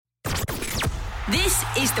This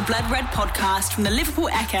is the Blood Red podcast from the Liverpool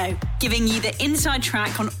Echo, giving you the inside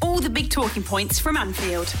track on all the big talking points from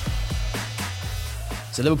Anfield.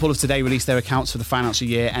 So Liverpool have today released their accounts for the financial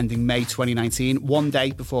year ending May 2019, one day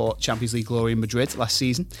before Champions League glory in Madrid last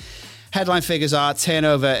season. Headline figures are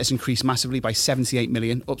turnover has increased massively by 78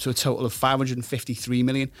 million, up to a total of 553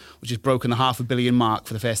 million, which has broken the £500 million mark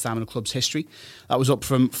for the first time in the club's history. That was up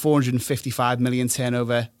from 455 million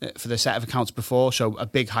turnover for the set of accounts before, so a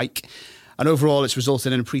big hike. And overall, it's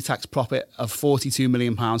resulted in a pre-tax profit of £42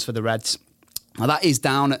 million for the Reds. Now, that is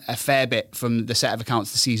down a fair bit from the set of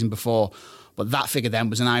accounts the season before, but that figure then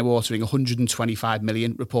was an eye-watering 125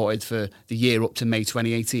 million reported for the year up to May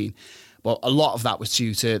 2018. But a lot of that was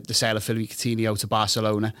due to the sale of Philippe Coutinho to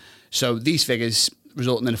Barcelona. So these figures,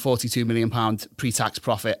 resulting in a £42 million pre-tax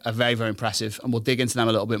profit, are very, very impressive, and we'll dig into them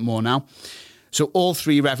a little bit more now. So all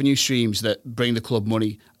three revenue streams that bring the club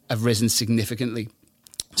money have risen significantly.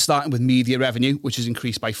 Starting with media revenue, which has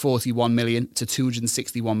increased by 41 million to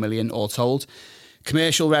 261 million all told.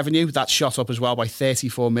 Commercial revenue, that's shot up as well by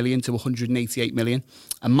 34 million to 188 million.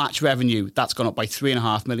 And match revenue, that's gone up by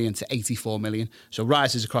 3.5 million to 84 million. So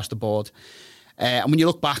rises across the board. And when you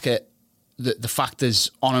look back at the factors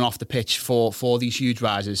on and off the pitch for these huge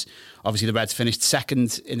rises, obviously the Reds finished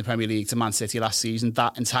second in the Premier League to Man City last season.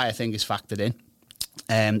 That entire thing is factored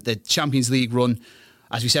in. The Champions League run,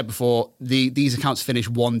 as we said before, these accounts finish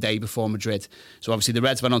one day before Madrid. So obviously the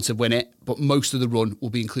Reds went on to win it, but most of the run will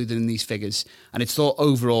be included in these figures. And it's thought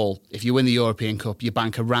overall, if you win the European Cup, you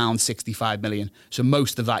bank around 65 million. So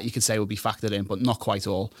most of that you could say will be factored in, but not quite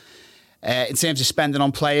all. In terms of spending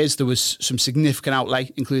on players, there was some significant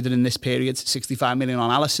outlay included in this period. 65 million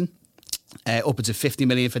on Alisson, upwards of 50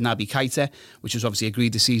 million for Naby Keita, which was obviously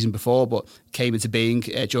agreed the season before, but came into being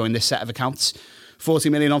during this set of accounts.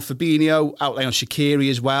 40 million on Fabinho, outlay on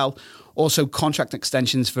Shaqiri as well. Also, contract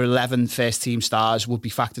extensions for 11 first-team stars would be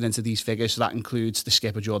factored into these figures. So that includes the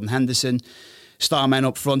skipper, Jordan Henderson. Star men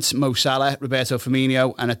up front, Mo Salah, Roberto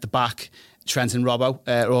Firmino, and at the back, Trent and Robbo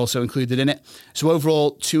are also included in it. So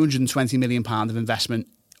overall, £220 million of investment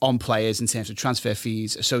on players in terms of transfer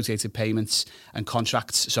fees, associated payments and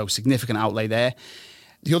contracts. So significant outlay there.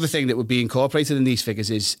 The other thing that would be incorporated in these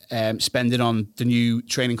figures is spending on the new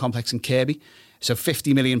training complex in Kirby. So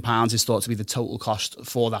 £50 million is thought to be the total cost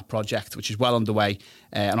for that project, which is well underway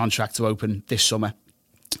and on track to open this summer.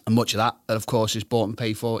 And much of that, of course, is bought and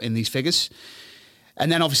paid for in these figures.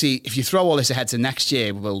 And then obviously, if you throw all this ahead to next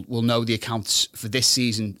year, we'll know the accounts for this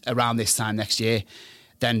season around this time next year.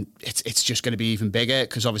 Then it's just going to be even bigger,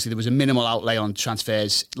 because obviously there was a minimal outlay on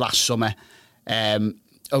transfers last summer.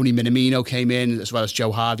 Only Minamino came in, as well as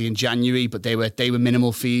Joe Hardy in January, but they were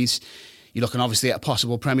minimal fees. You're looking obviously at a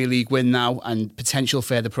possible Premier League win now and potential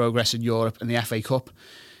further progress in Europe and the FA Cup.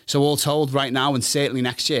 So all told, right now and certainly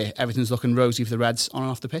next year, everything's looking rosy for the Reds on and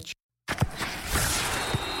off the pitch.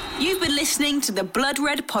 You've been listening to the Blood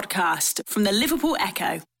Red podcast from the Liverpool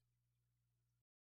Echo.